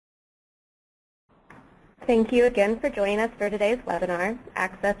Thank you again for joining us for today's webinar,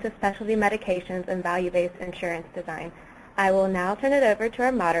 Access to Specialty Medications and Value-Based Insurance Design. I will now turn it over to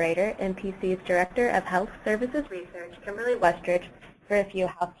our moderator, MPC's Director of Health Services Research, Kimberly Westrich, for a few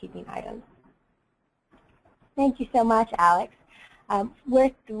housekeeping items. Thank you so much, Alex. We're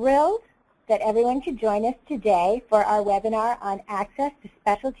thrilled that everyone could join us today for our webinar on access to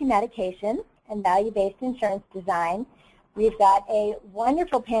specialty medications and value-based insurance design. We've got a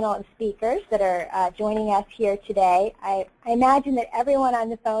wonderful panel of speakers that are joining us here today. I imagine that everyone on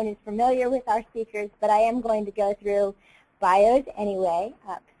the phone is familiar with our speakers, but I am going to go through bios anyway.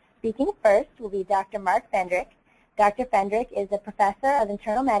 Speaking first will be Dr. Mark Fendrick. Dr. Fendrick is a professor of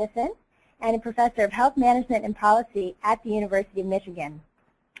internal medicine and a professor of health management and policy at the University of Michigan.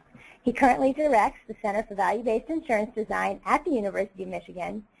 He currently directs the Center for Value-Based Insurance Design at the University of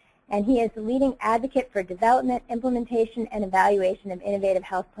Michigan, and he is the leading advocate for development, implementation, and evaluation of innovative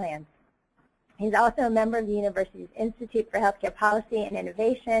health plans. He's also a member of the university's Institute for Healthcare Policy and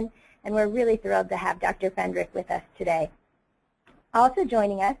Innovation, and we're really thrilled to have Dr. Fendrick with us today. Also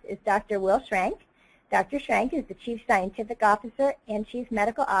joining us is Dr. Will Shrank. Dr. Shrank is the Chief Scientific Officer and Chief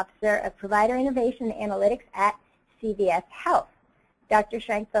Medical Officer of Provider Innovation and Analytics at CVS Health. Dr.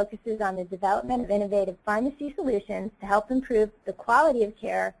 Shrank focuses on the development of innovative pharmacy solutions to help improve the quality of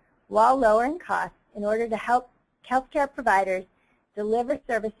care while lowering costs in order to help healthcare providers deliver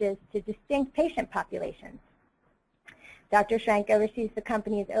services to distinct patient populations. Dr. Shrank oversees the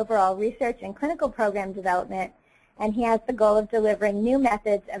company's overall research and clinical program development, and he has the goal of delivering new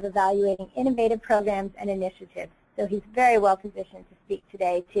methods of evaluating innovative programs and initiatives. So he's very well positioned to speak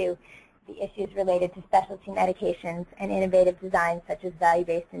today to the issues related to specialty medications and innovative designs such as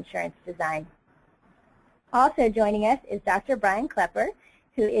value-based insurance design. Also joining us is Dr. Brian Klepper,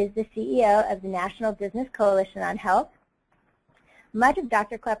 who is the CEO of the National Business Coalition on Health. Much of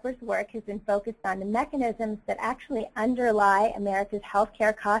Dr. Klepper's work has been focused on the mechanisms that actually underlie America's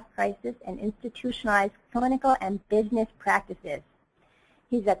healthcare cost prices and institutionalized clinical and business practices.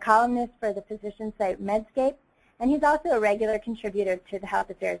 He's a columnist for the physician site Medscape, and he's also a regular contributor to the Health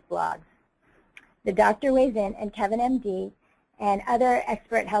Affairs blogs. The Doctor Weighs In and Kevin MD and other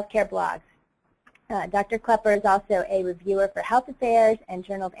expert healthcare blogs. Dr. Klepper is also a reviewer for Health Affairs and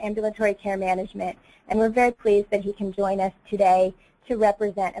Journal of Ambulatory Care Management, and we're very pleased that he can join us today to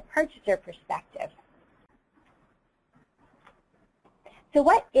represent a purchaser perspective. So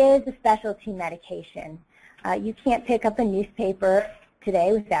what is a specialty medication? You can't pick up a newspaper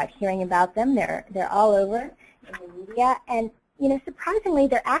today without hearing about them. They're all over in the media, and surprisingly,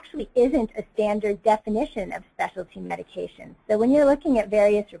 there actually isn't a standard definition of specialty medications. So when you're looking at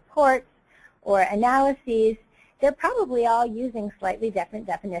various reports or analyses, they're probably all using slightly different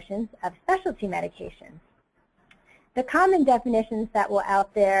definitions of specialty medications. The common definitions that will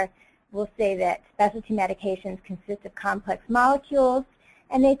out there will say that specialty medications consist of complex molecules,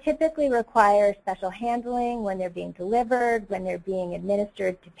 and they typically require special handling when they're being delivered, when they're being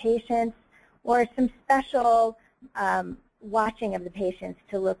administered to patients, or some special watching of the patients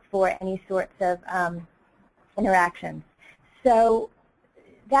to look for any sorts of interactions. So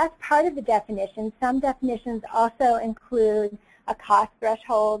that's part of the definition. Some definitions also include a cost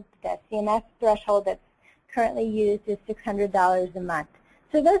threshold. The CMS threshold that's currently used is $600 a month.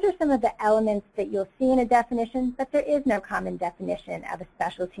 So those are some of the elements that you'll see in a definition, but there is no common definition of a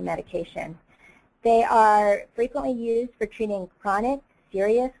specialty medication. They are frequently used for treating chronic,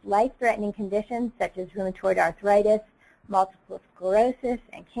 serious, life-threatening conditions such as rheumatoid arthritis, multiple sclerosis,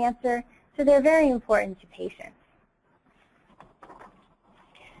 and cancer, so they're very important to patients.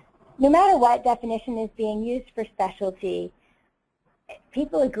 No matter what definition is being used for specialty,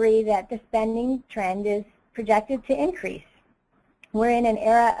 people agree that the spending trend is projected to increase. We're in an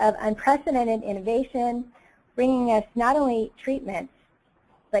era of unprecedented innovation, bringing us not only treatments,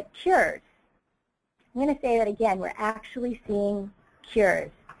 but cures. I'm going to say that again, we're actually seeing cures.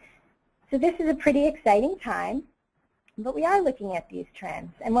 So this is a pretty exciting time, but we are looking at these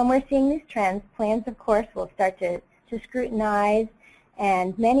trends. And when we're seeing these trends, plans, of course, will start to scrutinize,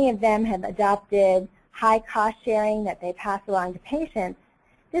 and many of them have adopted high cost sharing that they pass along to patients.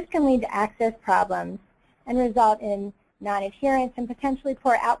 This can lead to access problems and result in non-adherence and potentially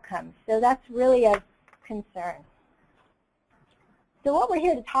poor outcomes. So that's really of concern. So what we're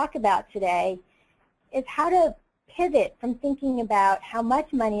here to talk about today is how to pivot from thinking about how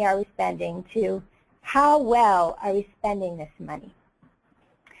much money are we spending to how well are we spending this money.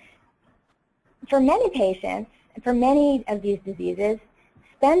 For many patients, for many of these diseases,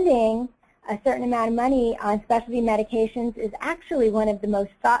 spending a certain amount of money on specialty medications is actually one of the most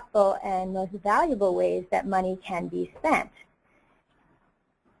thoughtful and most valuable ways that money can be spent.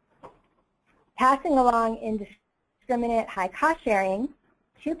 Passing along indiscriminate high cost sharing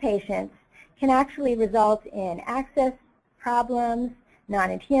to patients can actually result in access problems,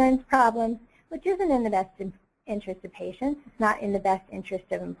 non-adherence problems, which isn't in the best interest of patients. It's not in the best interest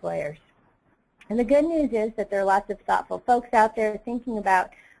of employers. And the good news is that there are lots of thoughtful folks out there thinking about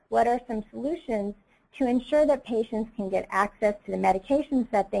what are some solutions to ensure that patients can get access to the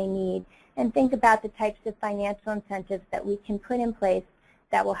medications that they need, and think about the types of financial incentives that we can put in place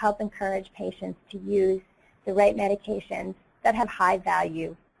that will help encourage patients to use the right medications that have high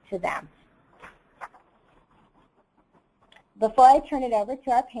value to them. Before I turn it over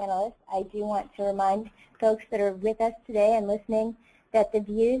to our panelists, I do want to remind folks that are with us today and listening that the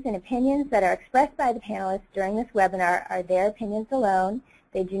views and opinions that are expressed by the panelists during this webinar are their opinions alone.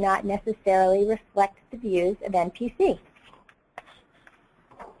 They do not necessarily reflect the views of NPC.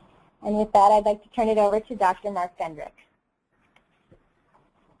 And with that, I'd like to turn it over to Dr. Mark Fendrick.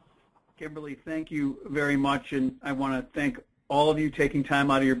 Kimberly, thank you very much, and I want to thank all of you taking time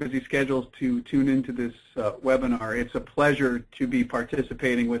out of your busy schedules to tune into this webinar. It's a pleasure to be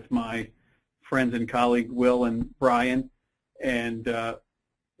participating with my friends and colleague Will and Brian, and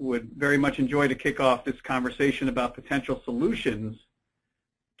would very much enjoy to kick off this conversation about potential solutions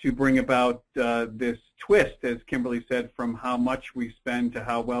to bring about this twist, as Kimberly said, from how much we spend to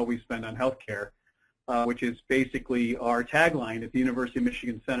how well we spend on healthcare, which is basically our tagline at the University of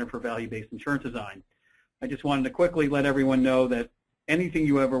Michigan Center for Value-Based Insurance Design. I just wanted to quickly let everyone know that anything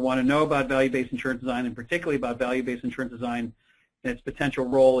you ever want to know about value-based insurance design, and particularly about value-based insurance design and its potential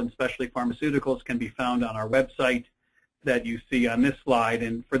role in specialty pharmaceuticals, can be found on our website that you see on this slide.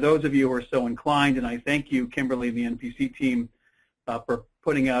 And for those of you who are so inclined, and I thank you, Kimberly, and the NPC team, for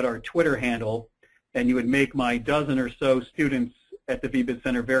putting out our Twitter handle, and you would make my dozen or so students at the VBID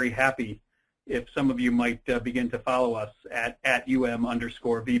Center very happy if some of you might begin to follow us at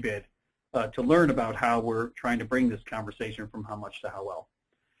 @UM_VBID to learn about how we're trying to bring this conversation from how much to how well.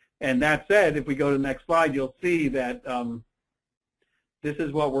 And that said, if we go to the next slide, you'll see that this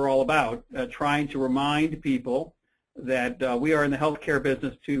is what we're all about, trying to remind people that we are in the healthcare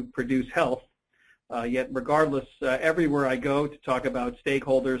business to produce health. Yet regardless, everywhere I go to talk about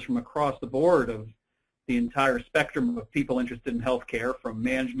stakeholders from across the board of the entire spectrum of people interested in healthcare, from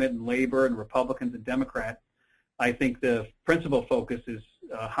management and labor and Republicans and Democrats, I think the principal focus is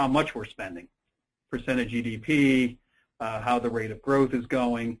how much we're spending, percent of GDP, how the rate of growth is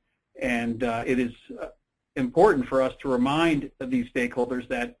going, and it is important for us to remind these stakeholders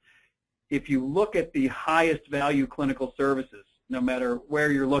that if you look at the highest value clinical services, no matter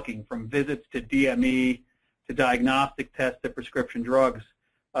where you're looking, from visits to DME to diagnostic tests to prescription drugs,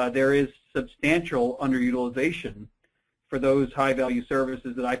 there is substantial underutilization for those high-value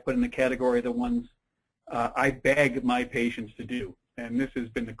services that I put in the category of the ones I beg my patients to do. And this has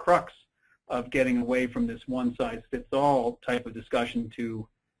been the crux of getting away from this one-size-fits-all type of discussion to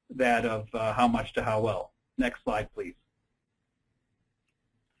that of how much to how well. Next slide, please.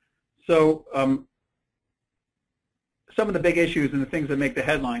 So some of the big issues and the things that make the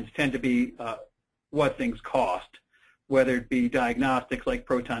headlines tend to be what things cost, whether it be diagnostics like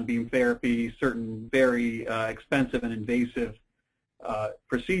proton beam therapy, certain very expensive and invasive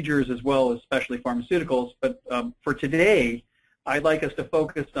procedures, as well as specialty pharmaceuticals. But for today, I'd like us to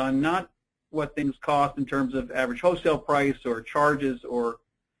focus on not what things cost in terms of average wholesale price or charges or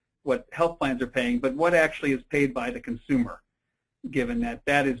what health plans are paying, but what actually is paid by the consumer, given that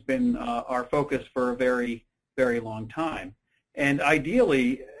that has been our focus for a very, very long time. And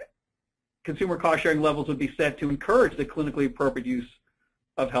ideally, consumer cost-sharing levels would be set to encourage the clinically appropriate use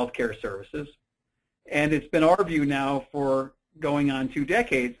of healthcare services. And it's been our view now for going on 2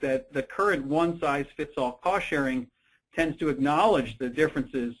 decades that the current one-size-fits-all cost-sharing tends to acknowledge the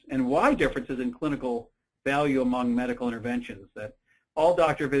differences and why differences in clinical value among medical interventions, that all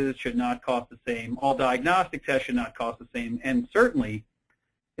doctor visits should not cost the same, all diagnostic tests should not cost the same, and certainly,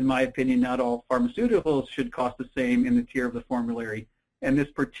 in my opinion, not all pharmaceuticals should cost the same in the tier of the formulary. And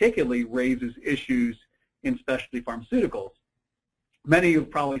this particularly raises issues in specialty pharmaceuticals. Many of you have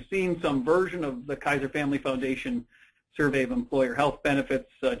probably seen some version of the Kaiser Family Foundation survey of employer health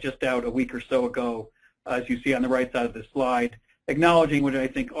benefits just out a week or so ago, as you see on the right side of this slide, acknowledging what I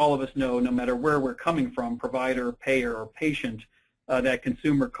think all of us know, no matter where we're coming from, provider, payer, or patient, that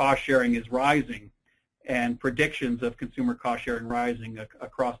consumer cost sharing is rising, and predictions of consumer cost sharing rising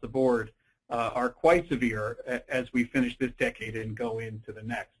across the board are quite severe as we finish this decade and go into the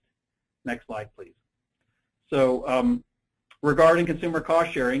next. Next slide, please. So regarding consumer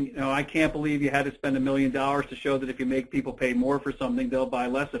cost sharing, I can't believe you had to spend $1 million to show that if you make people pay more for something, they'll buy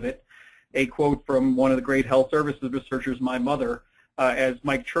less of it. A quote from one of the great health services researchers, my mother, as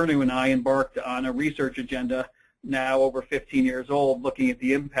Mike Chernew and I embarked on a research agenda now over 15 years old, looking at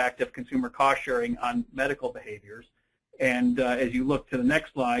the impact of consumer cost sharing on medical behaviors. And as you look to the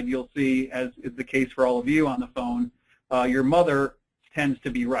next slide, you'll see, as is the case for all of you on the phone, your mother tends to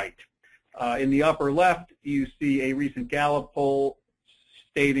be right. In the upper left, you see a recent Gallup poll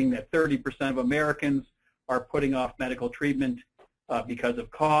stating that 30% of Americans are putting off medical treatment because of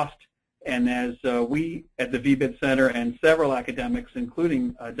cost. And as we at the VBID Center and several academics,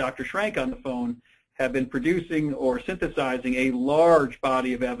 including Dr. Shrank on the phone, have been producing or synthesizing a large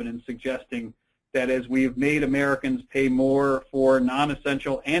body of evidence suggesting that as we have made Americans pay more for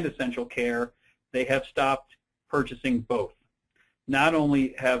non-essential and essential care, they have stopped purchasing both. Not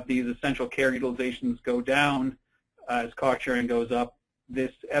only have these essential care utilizations go down as cost sharing goes up,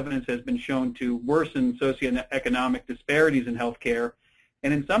 this evidence has been shown to worsen socioeconomic disparities in healthcare,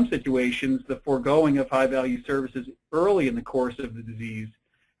 and in some situations, the foregoing of high-value services early in the course of the disease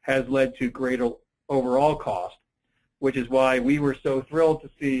has led to greater overall cost, which is why we were so thrilled to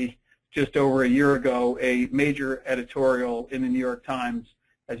see just over a year ago a major editorial in the New York Times,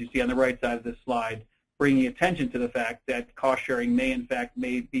 as you see on the right side of this slide, bringing attention to the fact that cost sharing may in fact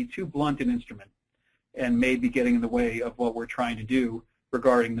be too blunt an instrument and may be getting in the way of what we're trying to do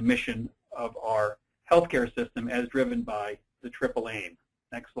regarding the mission of our healthcare system as driven by the triple aim.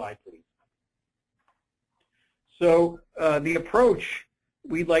 Next slide, please. So the approach,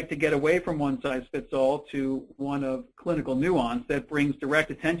 we'd like to get away from one size fits all to one of clinical nuance that brings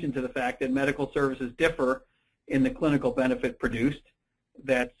direct attention to the fact that medical services differ in the clinical benefit produced,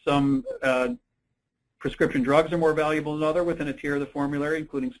 that some prescription drugs are more valuable than others within a tier of the formulary,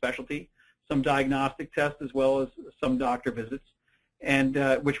 including specialty, some diagnostic tests as well as some doctor visits, and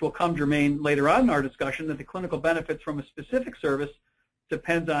which will come germane later on in our discussion, that the clinical benefits from a specific service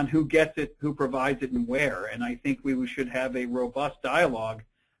depends on who gets it, who provides it, and where. And I think we should have a robust dialogue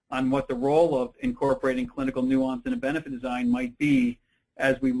on what the role of incorporating clinical nuance in a benefit design might be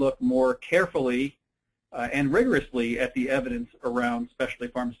as we look more carefully and rigorously at the evidence around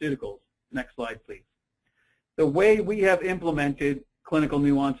specialty pharmaceuticals. Next slide, please. The way we have implemented clinical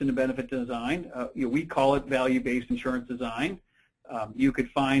nuance in a benefit design, we call it value-based insurance design. You could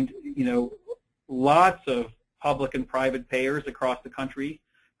find, lots of public and private payers across the country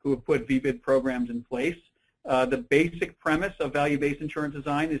who have put VBID programs in place. The basic premise of value-based insurance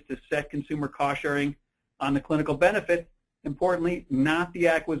design is to set consumer cost sharing on the clinical benefit, importantly, not the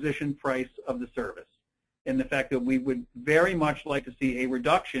acquisition price of the service. And the fact that we would very much like to see a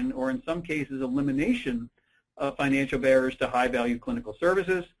reduction, or in some cases elimination, of financial barriers to high-value clinical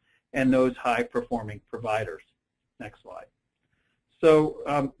services and those high-performing providers. Next slide.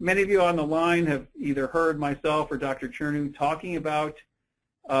 So many of you on the line have either heard myself or Dr. Chernew talking about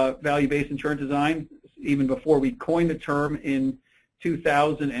value-based insurance design even before we coined the term in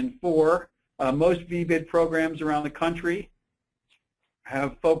 2004. Most VBID programs around the country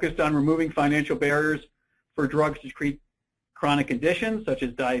have focused on removing financial barriers for drugs to treat chronic conditions such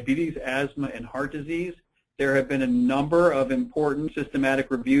as diabetes, asthma, and heart disease. There have been a number of important systematic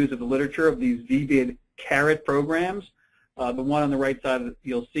reviews of the literature of these VBID carrot programs. The one on the right side,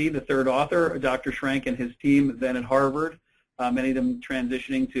 you'll see the third author, Dr. Shrank and his team, then at Harvard, many of them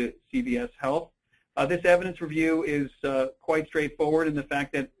transitioning to CVS Health. This evidence review is quite straightforward in the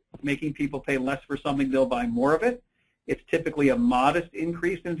fact that making people pay less for something, they'll buy more of it. It's typically a modest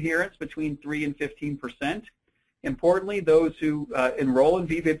increase in adherence between 3 and 15%. Importantly, those who enroll in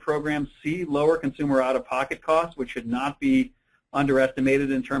VBID programs see lower consumer out-of-pocket costs, which should not be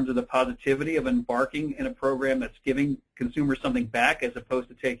underestimated in terms of the positivity of embarking in a program that's giving consumers something back as opposed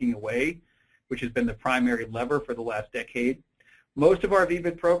to taking away, which has been the primary lever for the last decade. Most of our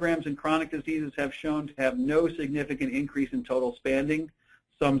VBID programs in chronic diseases have shown to have no significant increase in total spending.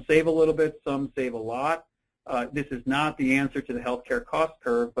 Some save a little bit, some save a lot. This is not the answer to the healthcare cost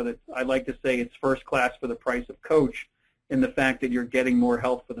curve, but I like to say it's first class for the price of coach in the fact that you're getting more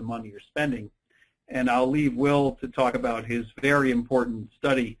health for the money you're spending. And I'll leave Will to talk about his very important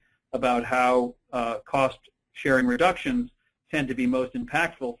study about how cost-sharing reductions tend to be most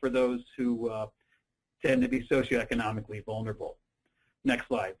impactful for those who tend to be socioeconomically vulnerable. Next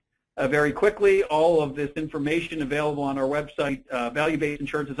slide. Very quickly, all of this information available on our website. Value-based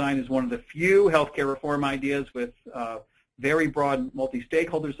insurance design is one of the few healthcare reform ideas with very broad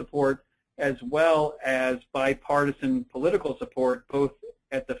multi-stakeholder support, as well as bipartisan political support, both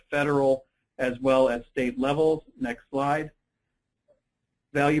at the federal as well as state levels. Next slide.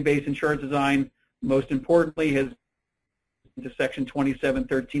 Value-based insurance design, most importantly, has into Section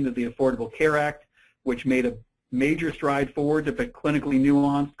 2713 of the Affordable Care Act, which made a major stride forward to put clinically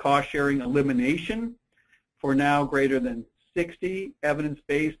nuanced cost-sharing elimination for now greater than 60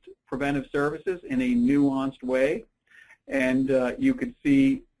 evidence-based preventive services in a nuanced way. And you could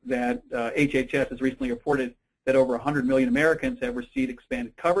see that HHS has recently reported that over 100 million Americans have received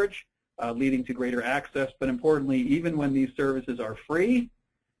expanded coverage, leading to greater access. But importantly, even when these services are free,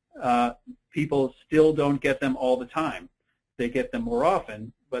 people still don't get them all the time. They get them more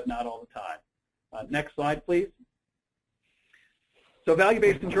often, but not all the time. Next slide, please. So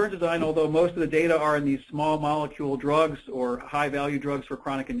value-based insurance design, although most of the data are in these small molecule drugs or high-value drugs for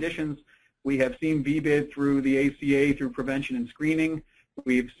chronic conditions, we have seen VBID through the ACA through prevention and screening.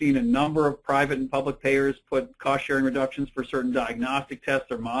 We've seen a number of private and public payers put cost-sharing reductions for certain diagnostic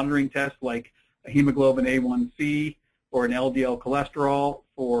tests or monitoring tests like a hemoglobin A1C or an LDL cholesterol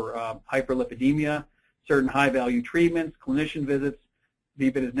for hyperlipidemia, certain high-value treatments, clinician visits.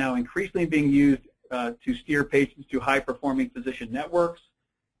 VBID is now increasingly being used to steer patients to high-performing physician networks,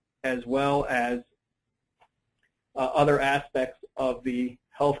 as well as other aspects of the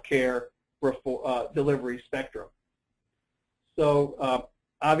healthcare delivery spectrum. So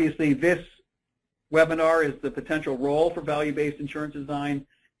obviously this webinar is the potential role for value-based insurance design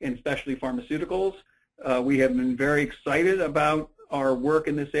in specialty pharmaceuticals. We have been very excited about our work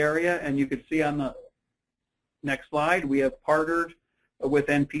in this area, and you can see on the next slide we have partnered with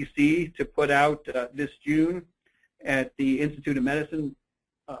NPC to put out this June at the Institute of Medicine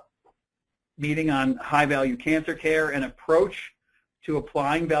meeting on high-value cancer care an approach to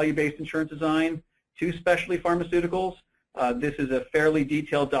applying value-based insurance design to specialty pharmaceuticals. This is a fairly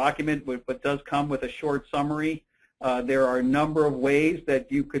detailed document, but does come with a short summary. There are a number of ways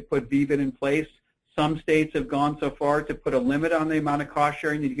that you could put VBID in place. Some states have gone so far to put a limit on the amount of cost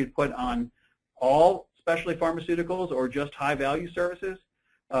sharing that you could put on all specialty pharmaceuticals or just high-value services.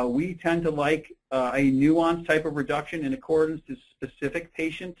 We tend to like a nuanced type of reduction in accordance to specific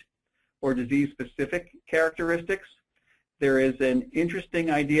patient or disease-specific characteristics. There is an interesting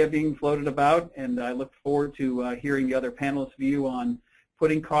idea being floated about, and I look forward to hearing the other panelists' view on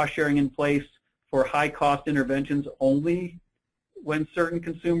putting cost sharing in place for high-cost interventions only when certain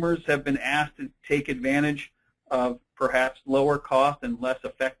consumers have been asked to take advantage of perhaps lower cost and less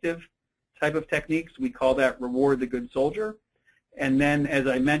effective type of techniques. We call that reward the good soldier. And then, as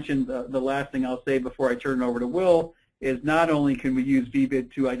I mentioned, the last thing I'll say before I turn it over to Will is not only can we use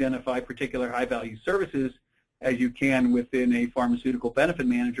VBID to identify particular high-value services, as you can within a pharmaceutical benefit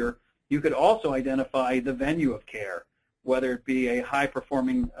manager, you could also identify the venue of care, whether it be a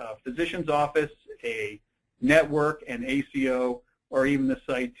high-performing physician's office, a network, an ACO, or even the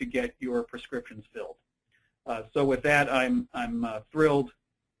site to get your prescriptions filled. So with that, I'm thrilled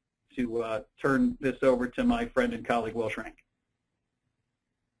to turn this over to my friend and colleague, Will Shrank.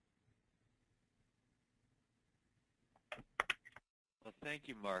 Well, thank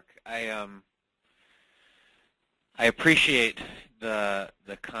you, Mark. I appreciate the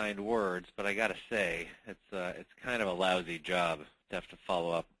kind words, but I got to say it's kind of a lousy job to have to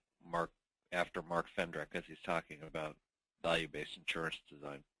follow up after Mark Fendrick as he's talking about value-based insurance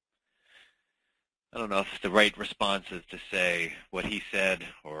design. I don't know if the right response is to say what he said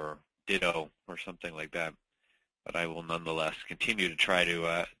or ditto or something like that, but I will nonetheless continue to try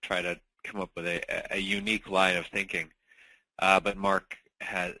to come up with a unique line of thinking. But Mark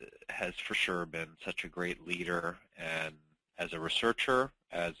has for sure been such a great leader, and as a researcher,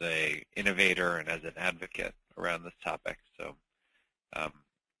 as an innovator, and as an advocate around this topic. So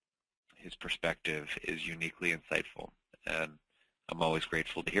his perspective is uniquely insightful, and I'm always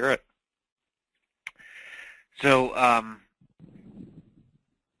grateful to hear it. So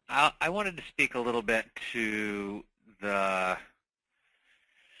I wanted to speak a little bit to the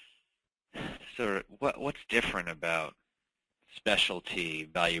sort of what's different about specialty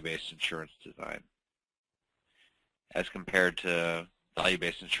value-based insurance design as compared to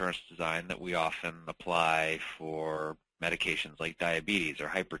value-based insurance design that we often apply for medications like diabetes or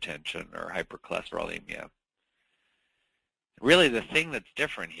hypertension or hypercholesterolemia. Really, the thing that's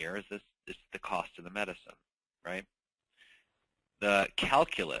different here is the cost of the medicine, right? The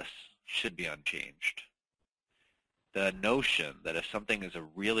calculus should be unchanged. The notion that if something is a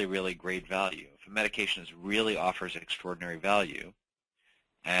really, really great value, if a medication really offers extraordinary value,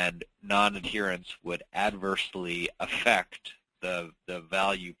 and non-adherence would adversely affect the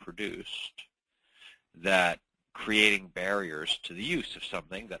value produced, that creating barriers to the use of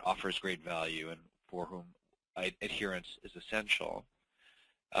something that offers great value and for whom adherence is essential,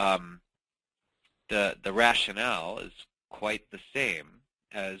 the rationale is quite the same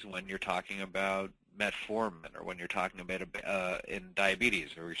as when you're talking about metformin, or when you're talking about in diabetes,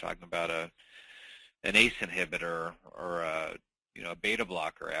 or you're talking about an ACE inhibitor or a beta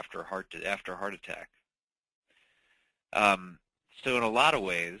blocker after heart attack. So in a lot of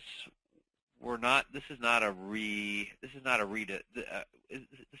ways, this is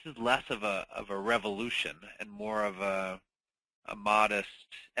less of a revolution and more of a modest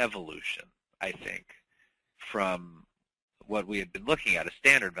evolution, I think, from what we had been looking at, a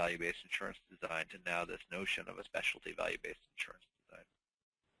standard value-based insurance design, to now this notion of a specialty value-based insurance design.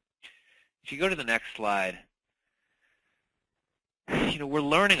 If you go to the next slide, we're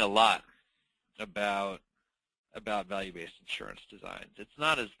learning a lot about value-based insurance designs. It's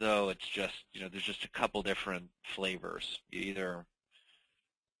not as though it's just, there's just a couple different flavors. You either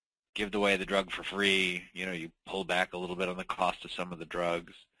give away the drug for free, you pull back a little bit on the cost of some of the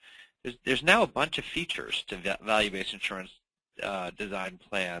drugs. There's now a bunch of features to value-based insurance design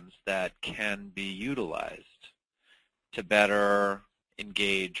plans that can be utilized to better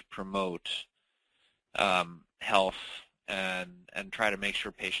engage, promote health, and try to make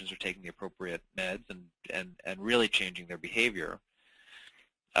sure patients are taking the appropriate meds and really changing their behavior.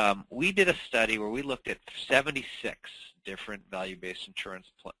 We did a study where we looked at 76 different value-based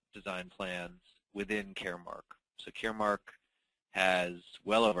insurance design plans within Caremark. So Caremark has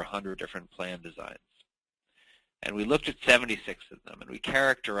well over 100 different plan designs. And we looked at 76 of them, and we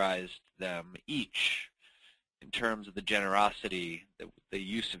characterized them each in terms of the generosity, the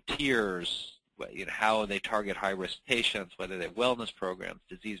use of tiers, how they target high-risk patients, whether they have wellness programs,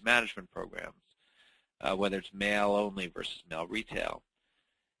 disease management programs, whether it's mail-only versus mail retail.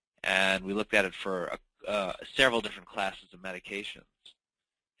 And we looked at it for several different classes of medications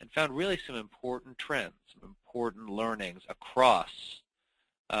and found really some important trends, some important learnings across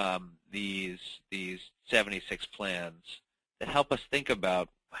these 76 plans that help us think about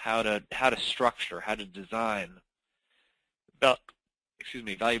how to structure, how to design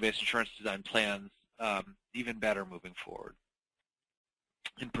value-based insurance design plans even better moving forward.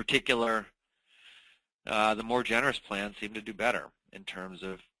 In particular, the more generous plans seem to do better in terms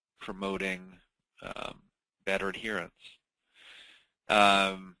of promoting better adherence.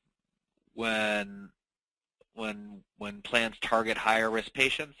 When plans target higher risk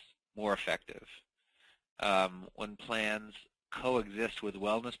patients, more effective. When plans coexist with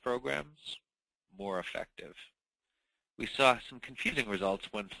wellness programs, more effective. We saw some confusing results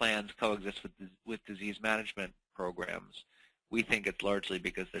when plans coexist with disease management programs. We think it's largely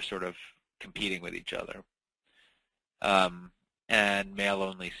because they're sort of competing with each other. And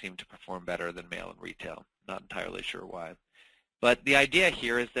mail-only seem to perform better than mail and retail. Not entirely sure why. But the idea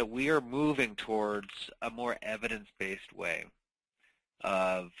here is that we are moving towards a more evidence-based way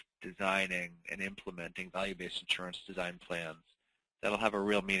of designing and implementing value-based insurance design plans that'll have a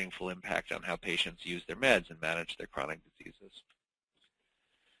real meaningful impact on how patients use their meds and manage their chronic diseases.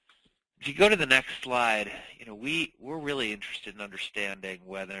 If you go to the next slide, we're really interested in understanding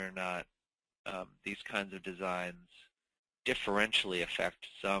whether or not these kinds of designs differentially affect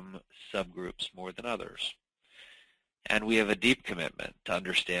some subgroups more than others. And we have a deep commitment to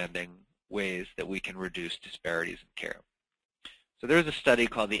understanding ways that we can reduce disparities in care. So there's a study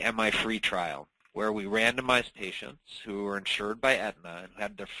called the MI-FREE trial, where we randomized patients who were insured by Aetna and who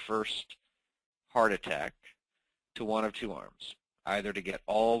had their first heart attack to one of two arms, either to get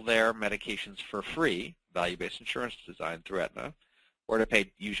all their medications for free, value-based insurance design through Aetna, or to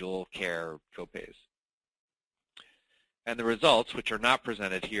pay usual care copays. And the results, which are not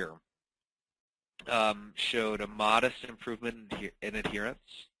presented here, showed a modest improvement in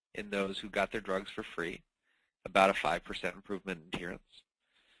adherence in those who got their drugs for free, about a 5% improvement in adherence.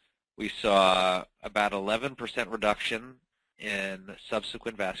 We saw about 11% reduction in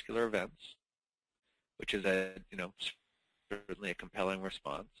subsequent vascular events, which is certainly a compelling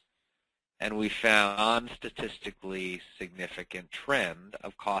response. And we found a statistically significant trend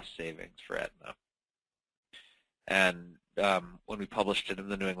of cost savings for Aetna. And when we published it in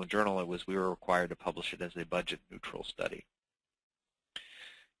the New England Journal, we were required to publish it as a budget-neutral study.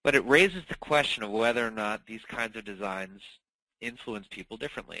 But it raises the question of whether or not these kinds of designs influence people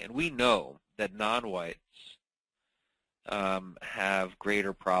differently. And we know that non-whites have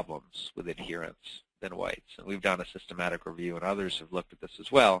greater problems with adherence than whites. And we've done a systematic review, and others have looked at this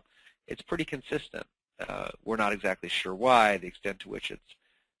as well. It's pretty consistent. We're not exactly sure why, the extent to which it's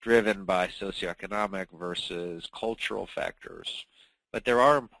driven by socioeconomic versus cultural factors. But there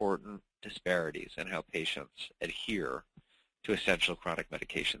are important disparities in how patients adhere to essential chronic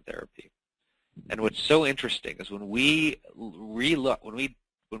medication therapy. And what's so interesting is when we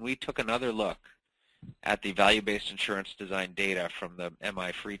took another look at the value-based insurance design data from the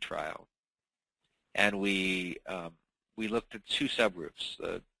MI-FREE trial, and we looked at two subgroups,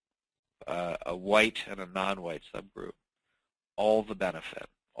 a white and a non-white subgroup, all the benefit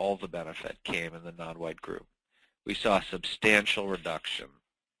came in the non-white group. we saw a substantial reduction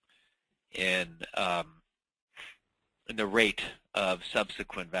in the rate of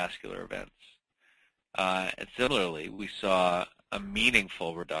subsequent vascular events. And similarly, we saw a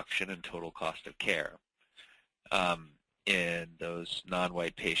meaningful reduction in total cost of care in those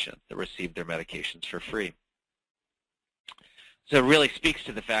non-white patients that received their medications for free. So it really speaks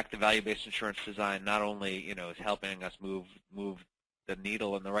to the fact that value-based insurance design not only, is helping us move the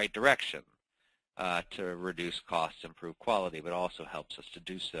needle in the right direction to reduce costs, improve quality, but also helps us to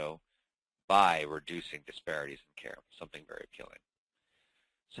do so by reducing disparities in care, something very appealing.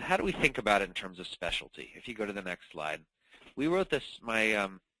 So how do we think about it in terms of specialty? If you go to the next slide, we wrote this, my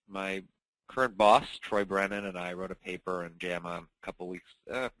current boss, Troy Brennan, and I wrote a paper in JAMA a couple weeks,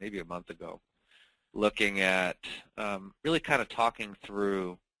 maybe a month ago, looking at really kind of talking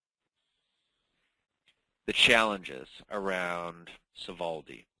through the challenges around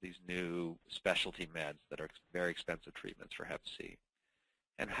Sovaldi, these new specialty meds that are very expensive treatments for Hep C,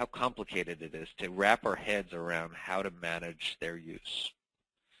 and how complicated it is to wrap our heads around how to manage their use.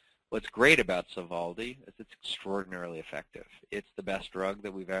 What's great about Sovaldi is it's extraordinarily effective. It's the best drug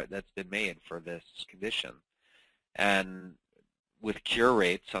that's been made for this condition, and with cure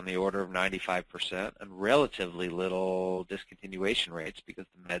rates on the order of 95% and relatively little discontinuation rates because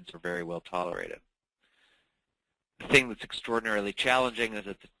the meds are very well tolerated. The thing that's extraordinarily challenging is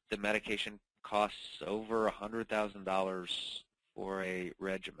that the medication costs over $100,000 for a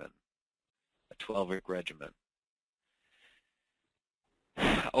regimen, a 12-week regimen.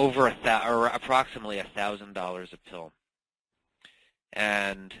 Or approximately $1,000 a pill.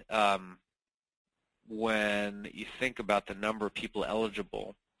 And when you think about the number of people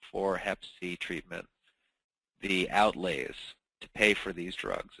eligible for Hep C treatment, the outlays to pay for these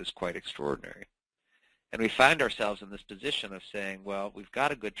drugs is quite extraordinary. And we find ourselves in this position of saying, well, we've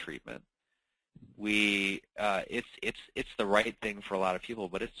got a good treatment. It's the right thing for a lot of people,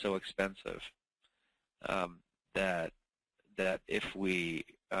 but it's so expensive that if we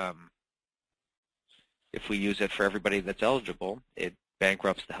use it for everybody that's eligible, it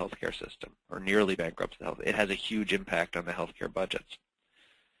bankrupts the healthcare system, or nearly bankrupts the health. It has a huge impact on the healthcare budgets.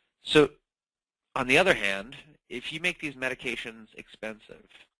 So, on the other hand, if you make these medications expensive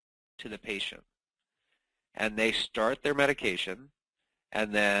to the patient, and they start their medication,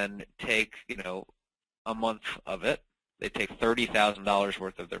 and then take, a month of it, they take $30,000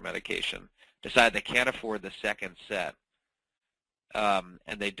 worth of their medication, decide they can't afford the second set, and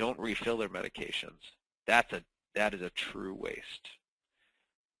they don't refill their medications, that is a true waste.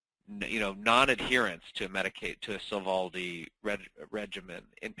 Non-adherence to a Sovaldi regimen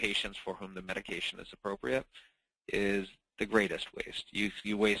in patients for whom the medication is appropriate is the greatest waste.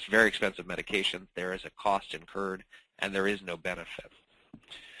 You waste very expensive medications. There is a cost incurred, and there is no benefit.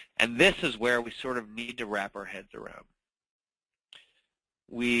 And this is where we sort of need to wrap our heads around.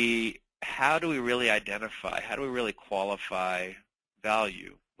 How do we really identify, how do we really qualify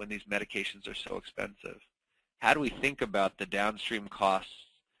value when these medications are so expensive? How do we think about the downstream costs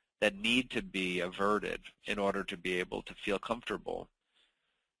that need to be averted in order to be able to feel comfortable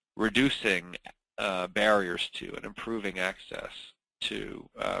reducing barriers to and improving access to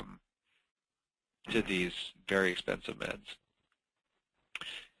these very expensive meds?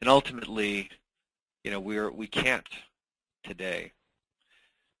 And ultimately, we can't today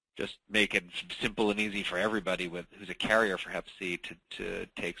just make it simple and easy for everybody who's a carrier for Hep C to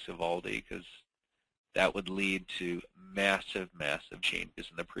take Sovaldi, because that would lead to massive, massive changes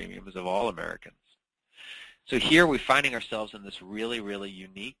in the premiums of all Americans. So here we're finding ourselves in this really, really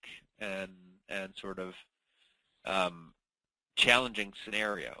unique and sort of challenging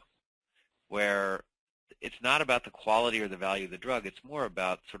scenario where it's not about the quality or the value of the drug. It's more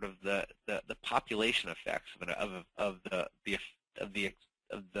about sort of the population effects of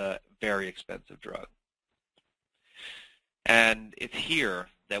the very expensive drug. And it's here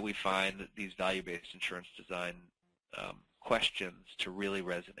that we find these value-based insurance design questions to really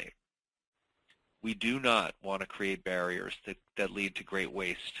resonate. We do not want to create barriers that lead to great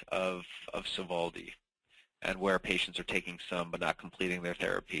waste of Sovaldi, and where patients are taking some but not completing their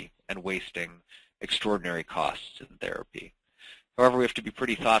therapy and wasting extraordinary costs in therapy. However, we have to be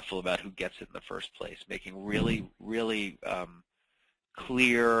pretty thoughtful about who gets it in the first place, making really, really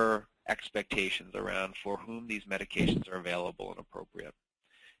clear expectations around for whom these medications are available and appropriate.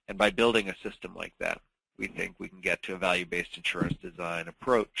 And by building a system like that, we think we can get to a value-based insurance design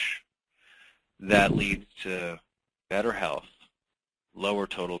approach that leads to better health, lower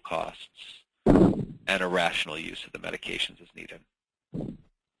total costs, and a rational use of the medications as needed.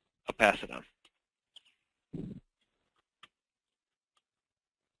 I'll pass it on.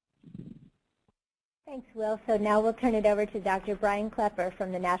 Thanks, Will. So now we'll turn it over to Dr. Brian Klepper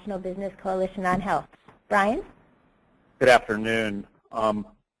from the National Business Coalition on Health. Brian? Good afternoon.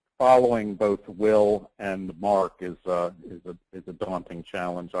 Following both Will and Mark is a daunting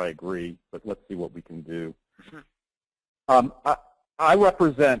challenge. I agree, but let's see what we can do. I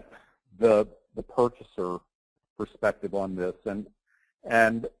represent the purchaser perspective on this,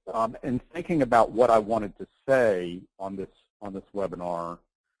 and in thinking about what I wanted to say on this webinar,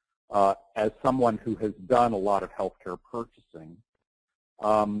 as someone who has done a lot of healthcare purchasing,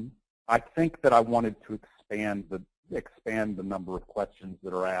 I think that I wanted to expand the number of questions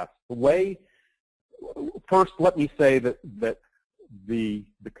that are asked. First, let me say that the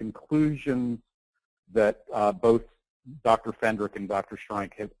conclusions that both Dr. Fendrick and Dr.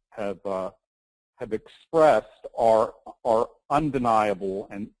 Shrank have expressed are undeniable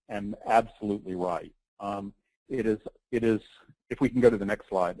and absolutely right. It is, if we can go to the next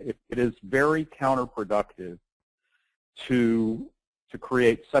slide, it is very counterproductive to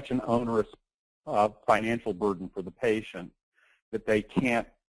create such an onerous financial burden for the patient that they can't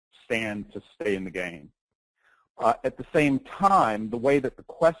stand to stay in the game. At the same time, the way that the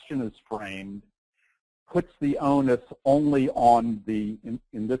question is framed puts the onus only on in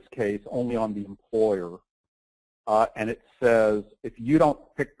this case, only on the employer. And it says, if you don't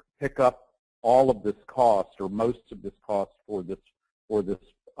pick up all of this cost or most of this cost for this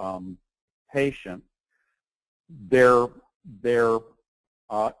patient, their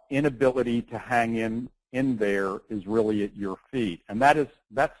inability to hang in there is really at your feet, and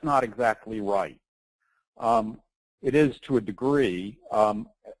that's not exactly right. It is to a degree,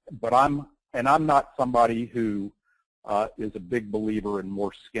 but I'm not somebody who is a big believer in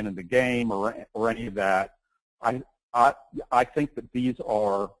more skin in the game or any of that. I think that these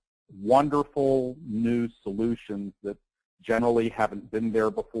are wonderful new solutions that generally haven't been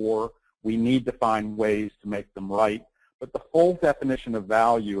there before. We need to find ways to make them right. But the full definition of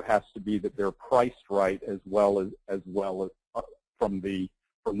value has to be that they're priced right as well as from the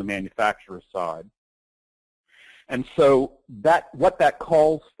manufacturer's side. And so what that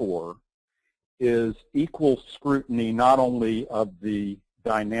calls for is equal scrutiny not only of the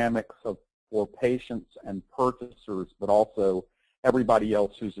dynamics for patients and purchasers, but also everybody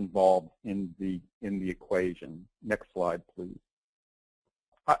else who's involved in the equation. Next slide, please.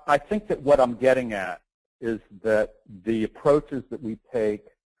 I think that what I'm getting at is that the approaches that we take,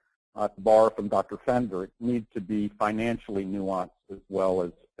 to borrow from Dr. Fendrick, need to be financially nuanced as well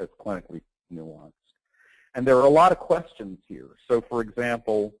as clinically nuanced. And there are a lot of questions here. So, for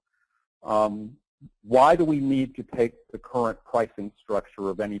example, why do we need to take the current pricing structure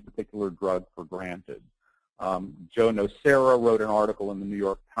of any particular drug for granted? Joe Nocera wrote an article in the New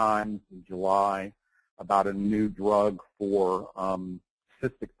York Times in July about a new drug for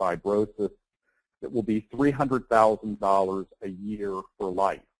cystic fibrosis that will be $300,000 a year for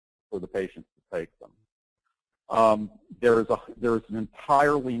life for the patients to take them. There's an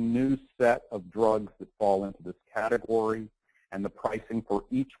entirely new set of drugs that fall into this category, and the pricing for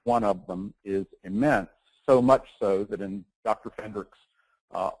each one of them is immense, so much so that in Dr. Fendrick's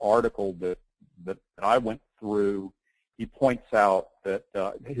article that I went through, he points out that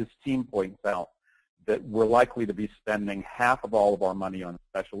his team points out that we're likely to be spending half of all of our money on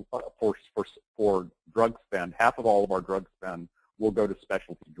for drug spend. Half of all of our drug spend will go to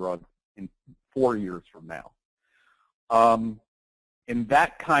specialty drugs in 4 years from now. In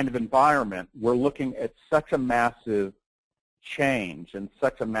that kind of environment, we're looking at such a massive change and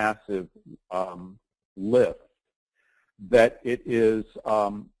such a massive lift that it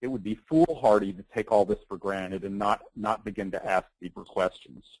would be foolhardy to take all this for granted and not begin to ask deeper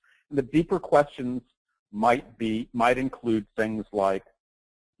questions. And the deeper questions might include things like,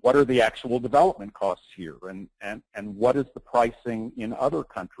 what are the actual development costs here, and what is the pricing in other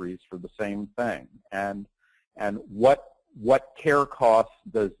countries for the same thing, and what care costs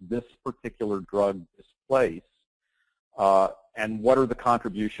does this particular drug displace, and what are the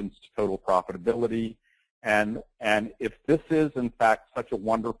contributions to total profitability, and if this is in fact such a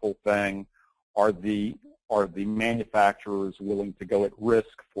wonderful thing, are the manufacturers willing to go at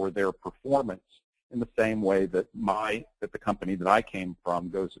risk for their performance in the same way that the company that I came from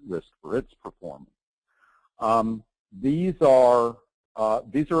goes at risk for its performance? These are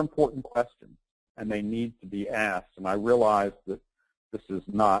important questions, and they need to be asked. And I realize that this was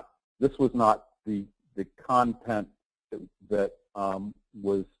not the content that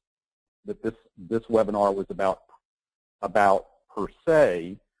this webinar was about per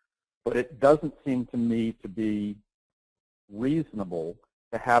se, but it doesn't seem to me to be reasonable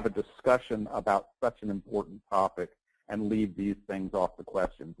to have a discussion about such an important topic and leave these things off the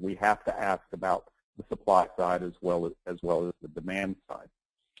questions. We have to ask about the supply side as well as the demand side.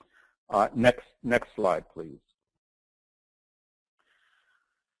 Next slide, please.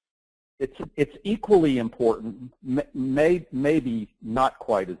 It's equally important, maybe not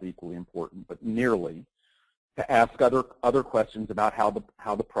quite as equally important, but nearly, to ask other questions about how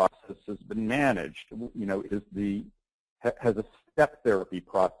the process has been managed. You know, has a step therapy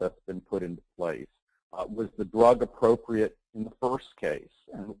process been put into place? Was the drug appropriate in the first case,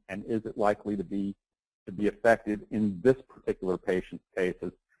 and is it likely to be effective in this particular patient's case,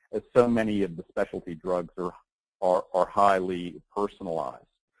 as so many of the specialty drugs are highly personalized?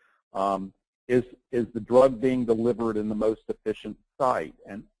 Is the drug being delivered in the most efficient site?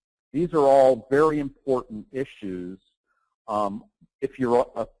 And these are all very important issues. If you're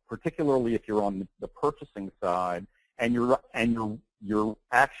particularly if you're on the purchasing side, and you're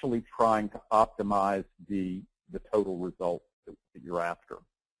actually trying to optimize the total result that you're after.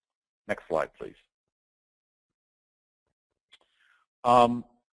 Next slide, please.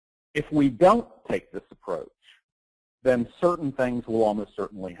 If we don't take this approach, then certain things will almost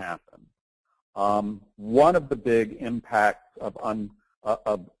certainly happen. One of the big impacts of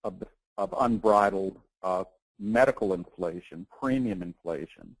unbridled medical inflation, premium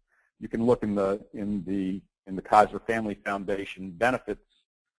inflation. You can look in the Kaiser Family Foundation benefits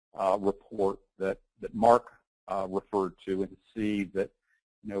report that Mark referred to, and see that,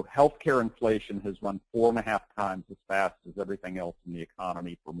 you know, healthcare inflation has run 4.5 times as fast as everything else in the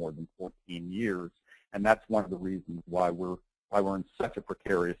economy for more than 14 years, and that's one of the reasons why we're in such a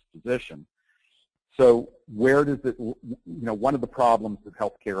precarious position. So where does it, you know, one of the problems that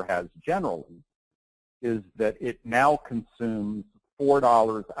healthcare has generally is that it now consumes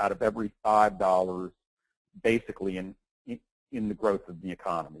 $4 out of every $5 basically in the growth of the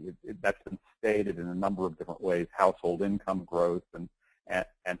economy. That's been stated in a number of different ways: household income growth and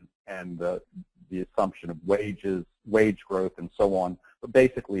the assumption of wage growth, and so on. But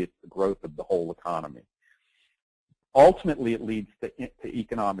basically, it's the growth of the whole economy. Ultimately, it leads to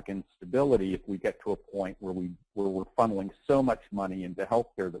economic instability if we get to a point where we're funneling so much money into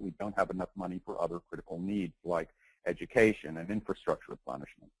healthcare that we don't have enough money for other critical needs like education and infrastructure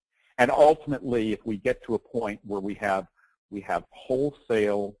replenishment. And ultimately, if we get to a point where we have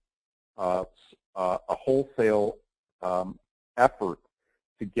wholesale effort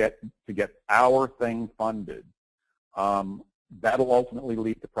to get our thing funded, that'll ultimately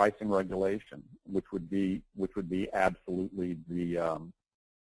lead to pricing regulation, which would be absolutely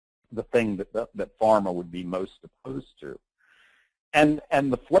the thing that pharma would be most opposed to. And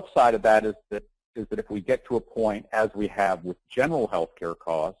the flip side of that is that if we get to a point, as we have with general health care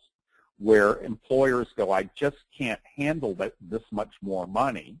costs, where employers go, I just can't handle this much more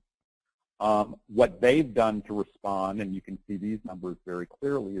money, what they've done to respond, and you can see these numbers very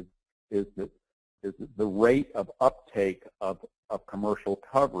clearly, is that the rate of uptake of commercial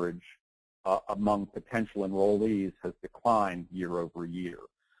coverage among potential enrollees has declined year over year.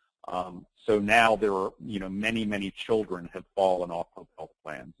 So now there are, you know, many children have fallen off of health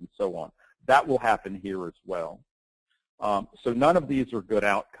plans and so on. That will happen here as well. So none of these are good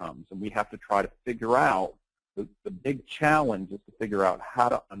outcomes, and we have to try to figure out, the big challenge is to figure out how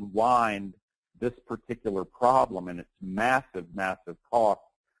to unwind this particular problem and its massive cost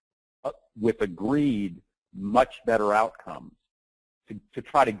with agreed much better outcomes to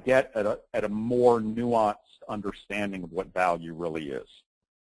try to get at a more nuanced understanding of what value really is.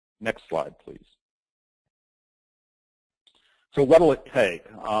 Next slide, please. So what'll it take?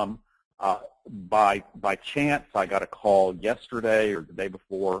 By chance, I got a call yesterday or the day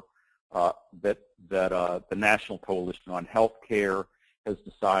before that the National Coalition on Healthcare has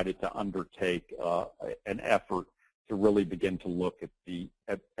decided to undertake an effort to really begin to look at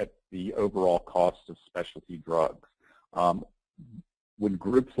the overall cost of specialty drugs. When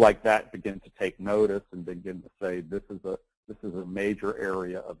groups like that begin to take notice and begin to say this is a major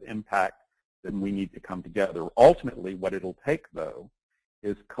area of impact, then we need to come together. Ultimately, what it'll take, though,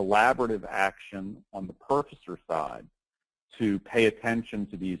 is collaborative action on the purchaser side to pay attention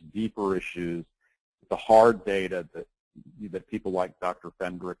to these deeper issues, the hard data that people like Dr.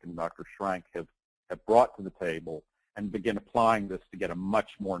 Fendrick and Dr. Shrank have brought to the table, and begin applying this to get a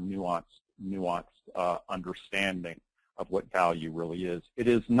much more nuanced understanding of what value really is. It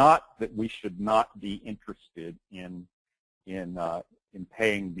is not that we should not be interested in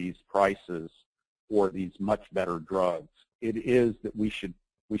paying these prices for these much better drugs. It is that we should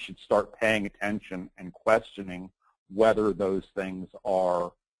start paying attention and questioning whether those things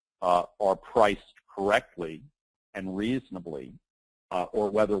are priced correctly and reasonably, or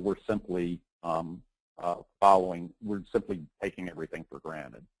whether we're simply taking everything for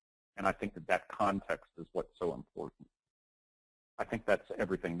granted. And I think that that context is what's so important. I think that's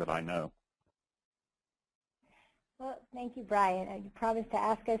everything that I know. Well, thank you, Brian. You promised to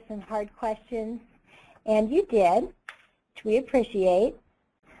ask us some hard questions, and you did, which we appreciate.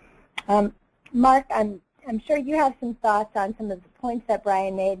 Mark, I'm sure you have some thoughts on some of the points that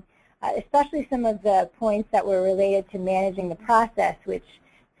Brian made, especially some of the points that were related to managing the process, which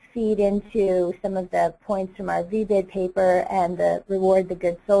feed into some of the points from our VBID paper and the Reward the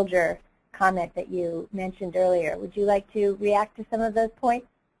Good Soldier comment that you mentioned earlier. Would you like to react to some of those points?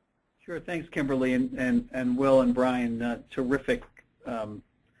 Sure. Thanks, Kimberly, and Will and Brian. Terrific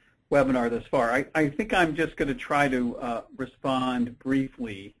webinar thus far. I think I'm just going to try to respond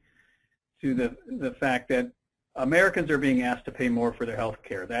briefly to the fact that Americans are being asked to pay more for their health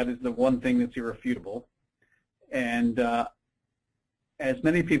care. That is the one thing that's irrefutable. And as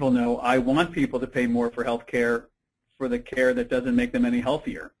many people know, I want people to pay more for health care, for the care that doesn't make them any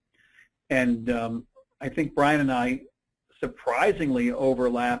healthier. And I think Brian and I surprisingly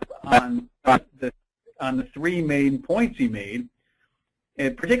overlap on the three main points he made,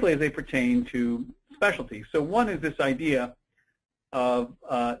 and particularly as they pertain to specialty. So one is this idea of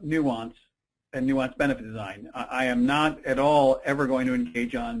nuance and nuanced benefit design. I am not at all ever going to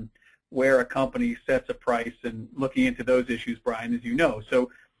engage on where a company sets a price and looking into those issues, Brian, as you know. So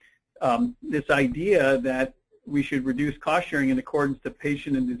this idea that we should reduce cost sharing in accordance to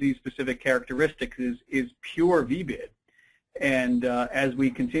patient and disease-specific characteristics is pure VBID. And as we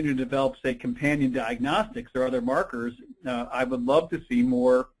continue to develop, say, companion diagnostics or other markers, I would love to see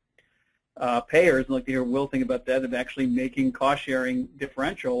more payers, and like to hear Will think about that, of actually making cost sharing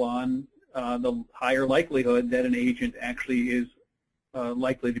differential on the higher likelihood that an agent actually is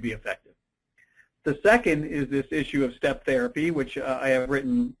likely to be effective. The second is this issue of step therapy, which I have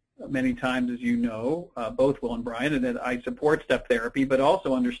written many times, as you know, both Will and Brian, and that I support step therapy, but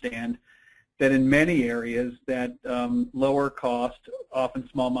also understand that in many areas that lower cost, often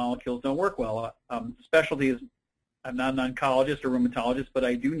small molecules don't work well. Specialty is, I'm not an oncologist or rheumatologist, but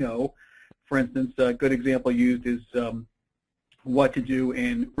I do know, for instance, a good example used is what to do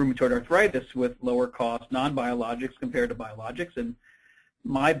in rheumatoid arthritis with lower cost non-biologics compared to biologics. And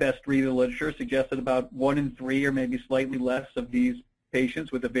my best read of the literature suggests that about 1 in 3 or maybe slightly less of these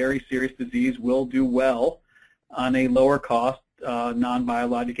patients with a very serious disease will do well on a lower cost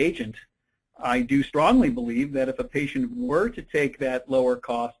non-biologic agent. I do strongly believe that if a patient were to take that lower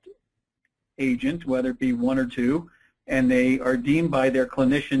cost agent, whether it be 1 or 2, and they are deemed by their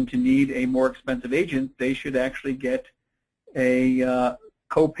clinician to need a more expensive agent, they should actually get a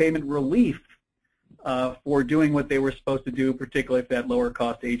co-payment relief for doing what they were supposed to do, particularly if that lower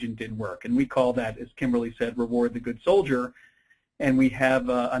cost agent didn't work. And we call that, as Kimberly said, Reward the Good Soldier. And we have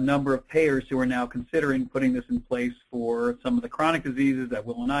a number of payers who are now considering putting this in place for some of the chronic diseases that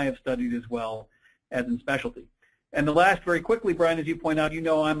Will and I have studied as well as in specialty. And the last, very quickly, Brian, as you point out, you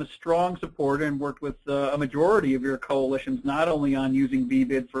know I'm a strong supporter and worked with a majority of your coalitions not only on using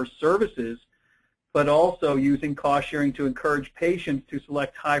VBID for services, but also using cost sharing to encourage patients to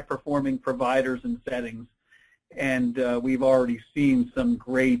select high-performing providers and settings. And we've already seen some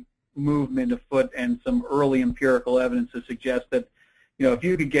great movement afoot and some early empirical evidence to suggest that, you know, if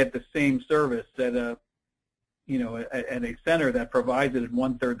you could get the same service at a, you know, at a center that provides it at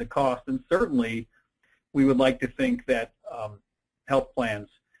 1/3 the cost, then certainly we would like to think that health plans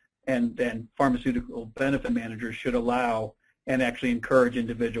and pharmaceutical benefit managers should allow and actually encourage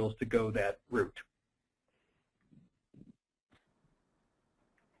individuals to go that route.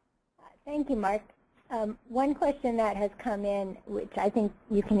 Thank you, Mark. One question that has come in, which I think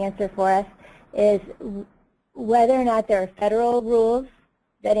you can answer for us, is whether or not there are federal rules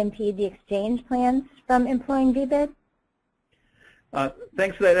that impede the exchange plans from employing VBID?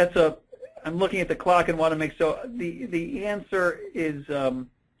 Thanks for that. I'm looking at the clock and want to make so the answer is,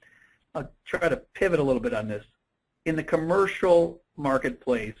 I'll try to pivot a little bit on this. In the commercial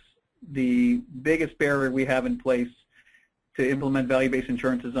marketplace, the biggest barrier we have in place to implement value-based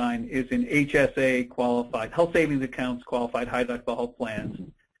insurance design is in HSA qualified, health savings accounts qualified high deductible health plans,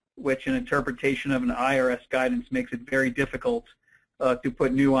 which an interpretation of an IRS guidance makes it very difficult to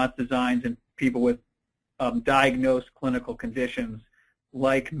put nuanced designs in people with diagnosed clinical conditions,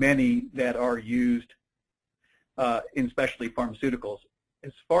 like many that are used in specialty pharmaceuticals.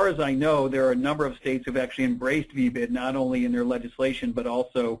 As far as I know, there are a number of states who have actually embraced VBID, not only in their legislation, but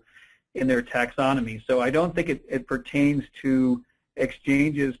also in their taxonomy. So I don't think it pertains to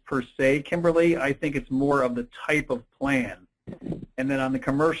exchanges per se, Kimberly. I think it's more of the type of plan. And then on the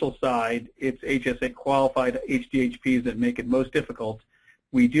commercial side, it's HSA qualified HDHPs that make it most difficult.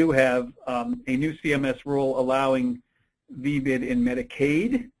 We do have a new CMS rule allowing VBID in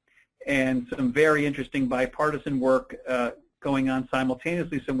Medicaid, and some very interesting bipartisan work going on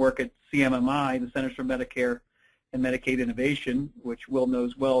simultaneously, some work at CMMI, the Centers for Medicare and Medicaid Innovation, which Will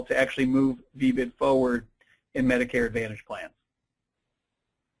knows well, to actually move VBID forward in Medicare Advantage plans.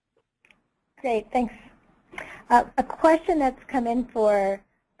 Great, thanks. A question that's come in for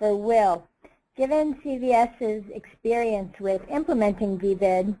Will. Given CVS's experience with implementing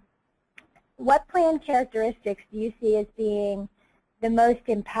VBID, what plan characteristics do you see as being the most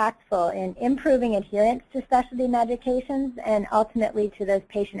impactful in improving adherence to specialty medications and ultimately to those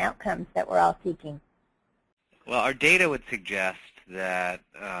patient outcomes that we're all seeking? Well, our data would suggest that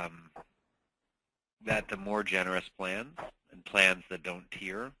that the more generous plans and plans that don't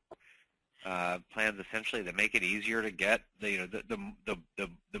tier, plans essentially that make it easier to get, the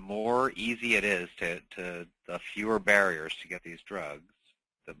more easy it is to the fewer barriers to get these drugs,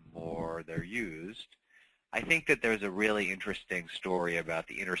 the more they're used. I think that there's a really interesting story about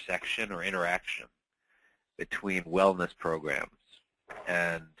the intersection or interaction between wellness programs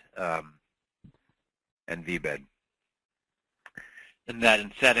and VBID. And that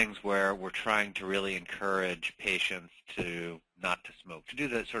in settings where we're trying to really encourage patients to not to smoke, to do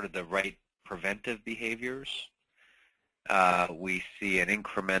the sort of the right preventive behaviors, we see an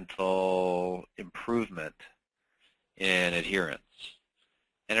incremental improvement in adherence.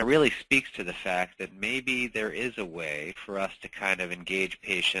 And it really speaks to the fact that maybe there is a way for us to kind of engage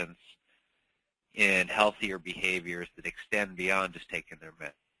patients in healthier behaviors that extend beyond just taking their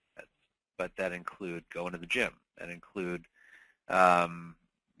meds, but that include going to the gym, that include, however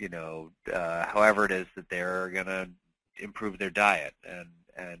it is that they're going to improve their diet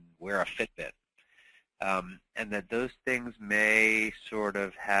and wear a Fitbit. And that those things may sort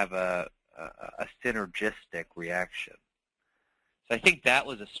of have a synergistic reaction. So I think that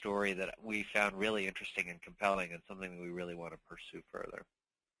was a story that we found really interesting and compelling and something that we really want to pursue further.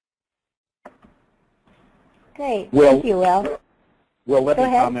 Great. Thank you, Will. Well, let me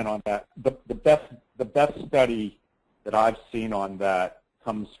comment on that. The best study that I've seen on that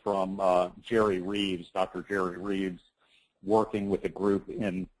comes from Jerry Reeves, Dr. Jerry Reeves, working with a group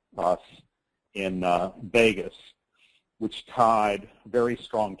in Vegas, which tied very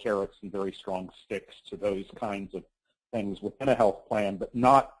strong carrots and very strong sticks to those kinds of things within a health plan, but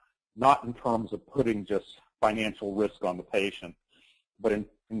not in terms of putting just financial risk on the patient, but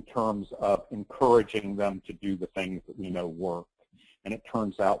in terms of encouraging them to do the things that we know work. And it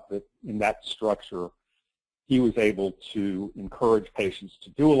turns out that in that structure, he was able to encourage patients to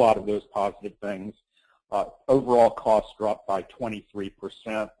do a lot of those positive things. Overall costs dropped by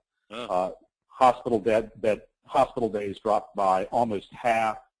 23%. Oh. Hospital days dropped by almost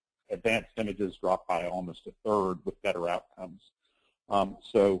half. Advanced images dropped by almost a third with better outcomes.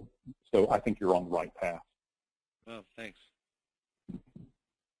 So I think you're on the right path. Oh, thanks.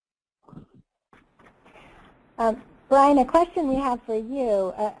 Brian, a question we have for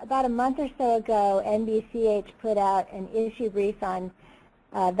you. About a month or so ago, NBCH put out an issue brief on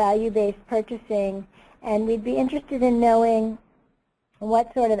value-based purchasing, and we'd be interested in knowing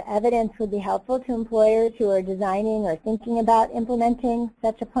what sort of evidence would be helpful to employers who are designing or thinking about implementing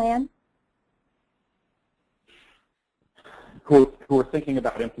such a plan? Who are thinking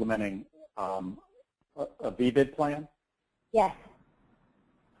about implementing a VBID plan? Yes.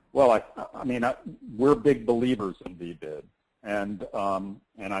 Well, we're big believers in VBID, and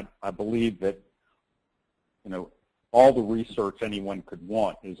I believe that all the research anyone could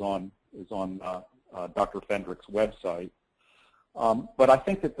want is on Dr. Fendrick's website. But I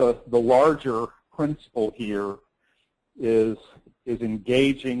think that the larger principle here is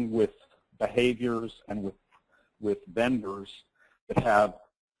engaging with behaviors and with vendors that have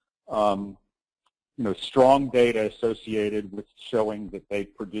strong data associated with showing that they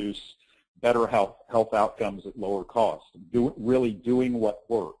produce better health outcomes at lower cost, really doing what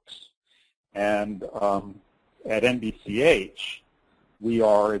works. And at NBCH, we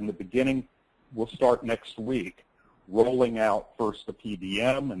are in the beginning, we'll start next week, rolling out first the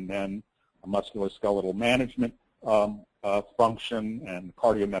PDM and then a musculoskeletal management function and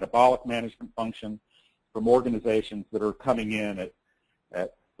cardiometabolic management function from organizations that are coming in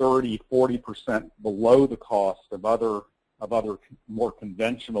at 30–40% below the cost of other more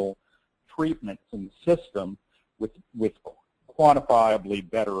conventional treatments in the system with quantifiably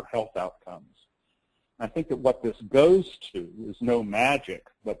better health outcomes. I think that what this goes to is no magic,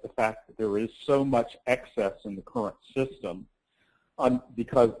 but the fact that there is so much excess in the current system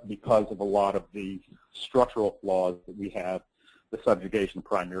because of a lot of the structural flaws that we have, the subjugation of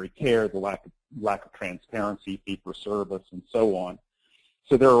primary care, the lack of transparency, fee-for-service, and so on.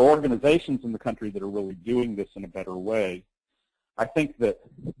 So there are organizations in the country that are really doing this in a better way. I think that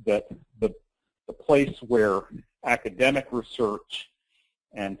the place where academic research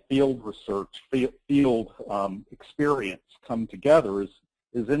and field research, field experience come together is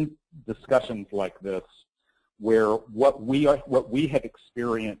in discussions like this, where what we have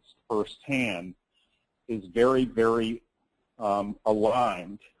experienced firsthand is very, very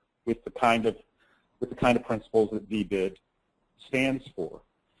aligned with the kind of principles that VBID stands for.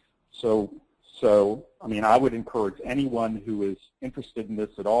 So I mean, I would encourage anyone who is interested in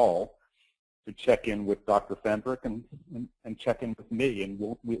this at all to check in with Dr. Fendrick and check in with me, and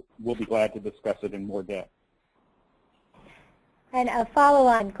we'll be glad to discuss it in more depth. And a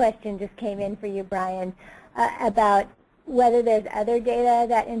follow-on question just came in for you, Brian, about whether there's other data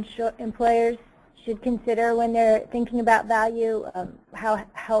that employers should consider when they're thinking about value, how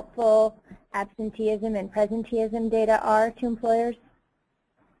helpful absenteeism and presenteeism data are to employers?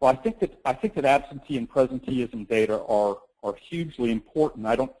 Well, I think that absentee and presenteeism data are hugely important.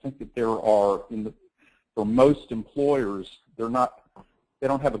 I don't think that there are, for most employers, they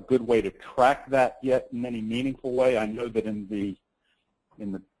don't have a good way to track that yet in any meaningful way. I know that in the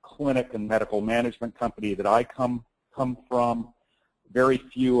clinic and medical management company that I come from, very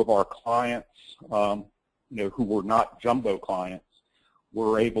few of our clients, who were not jumbo clients,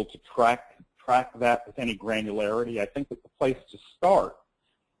 were able to track that with any granularity. I think that the place to start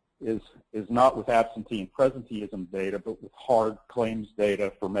is not with absentee and presenteeism data, but with hard claims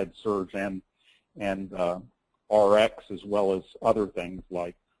data for med-surg and RX, as well as other things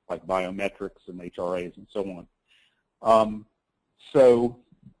like biometrics and HRAs and so on. So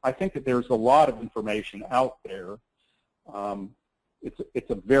I think that there's a lot of information out there. It's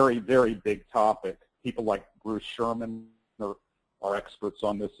a very, very big topic. People like Bruce Sherman are experts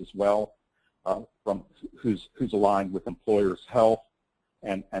on this as well, who's aligned with Employers Health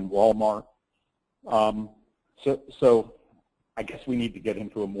and Walmart. So I guess we need to get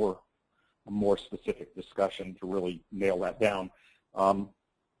into a more specific discussion to really nail that down.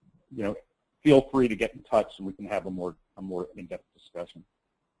 Feel free to get in touch and we can have a more in-depth discussion.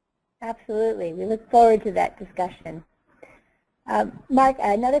 Absolutely. We look forward to that discussion. Mark,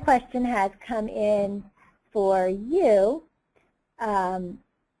 another question has come in for you.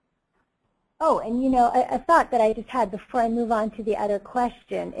 Oh, and a thought that I just had before I move on to the other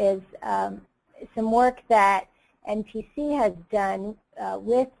question is some work that NPC has done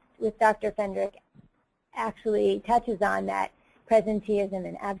with Dr. Fendrick actually touches on that presenteeism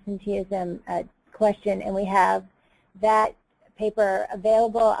and absenteeism question, and we have that paper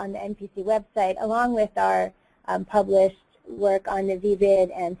available on the NPC website along with our published work on the VBID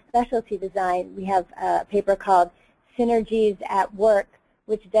and specialty design. We have a paper called Synergies at Work,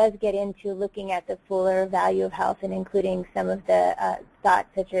 which does get into looking at the fuller value of health and including some of the thoughts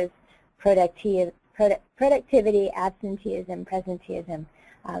such as productivity, absenteeism, presenteeism.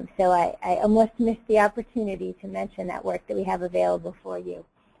 So I almost missed the opportunity to mention that work that we have available for you.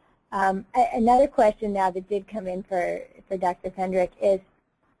 Another question now that did come in for Dr. Fendrick is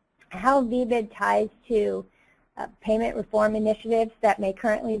how VBID ties to payment reform initiatives that may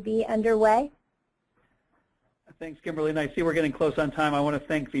currently be underway. Thanks, Kimberly. And I see we're getting close on time. I want to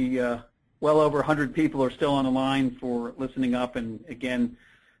thank the well over 100 people who are still on the line for listening up. And again,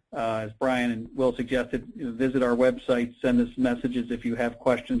 as Brian and Will suggested, visit our website, send us messages if you have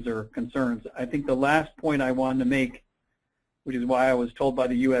questions or concerns. I think the last point I wanted to make, which is why I was told by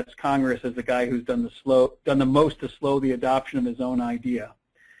the U.S. Congress as the guy who's done the most to slow the adoption of his own idea,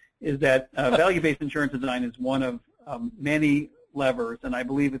 is that value-based insurance design is one of many levers, and I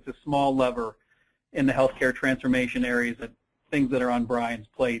believe it's a small lever in the healthcare transformation areas, that things that are on Brian's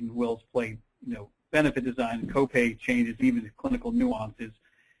plate and Will's plate, benefit design and copay changes, even clinical nuances,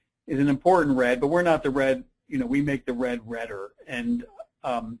 is an important red, but we're not the red, we make the red redder. And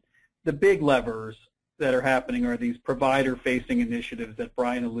the big levers that are happening are these provider-facing initiatives that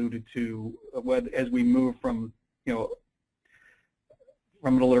Brian alluded to, as we move from, from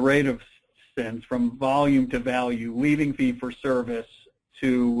an iterative sense, from volume to value, leaving fee-for-service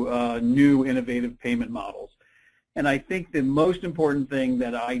to new innovative payment models. And I think the most important thing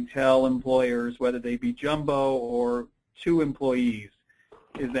that I tell employers, whether they be jumbo or 2 employees,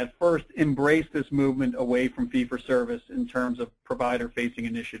 is that first, embrace this movement away from fee-for-service in terms of provider-facing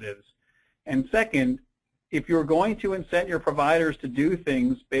initiatives. And second, if you're going to incent your providers to do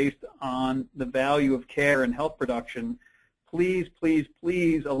things based on the value of care and health production, please, please,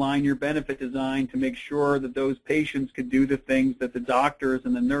 please align your benefit design to make sure that those patients could do the things that the doctors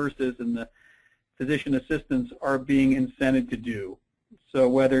and the nurses and the physician assistants are being incented to do. So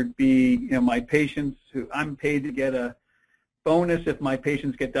whether it be, my patients who I'm paid to get a bonus if my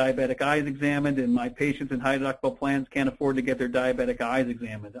patients get diabetic eyes examined and my patients in high deductible plans can't afford to get their diabetic eyes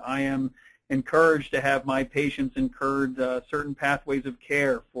examined. I am encouraged to have my patients incurred certain pathways of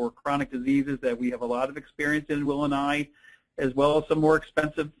care for chronic diseases that we have a lot of experience in, Will and I, as well as some more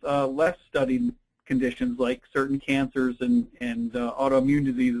expensive, less studied conditions like certain cancers and autoimmune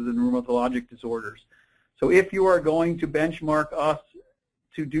diseases and rheumatologic disorders. So if you are going to benchmark us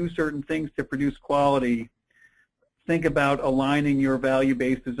to do certain things to produce quality, think about aligning your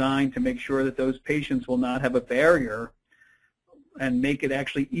value-based design to make sure that those patients will not have a barrier and make it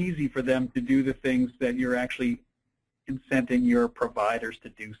actually easy for them to do the things that you're actually incenting your providers to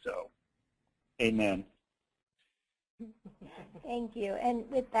do so. Amen. Thank you. And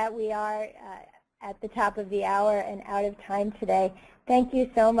with that, we are at the top of the hour and out of time today. Thank you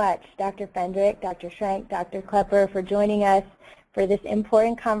so much, Dr. Fendrick, Dr. Shrank, Dr. Klepper, for joining us for this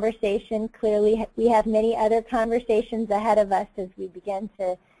important conversation. Clearly, we have many other conversations ahead of us as we begin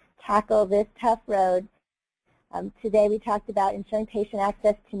to tackle this tough road. Today, we talked about ensuring patient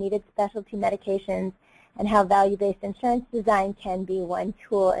access to needed specialty medications and how value-based insurance design can be one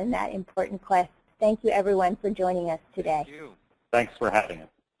tool in that important quest. Thank you, everyone, for joining us today. Thank you. Thanks for having us.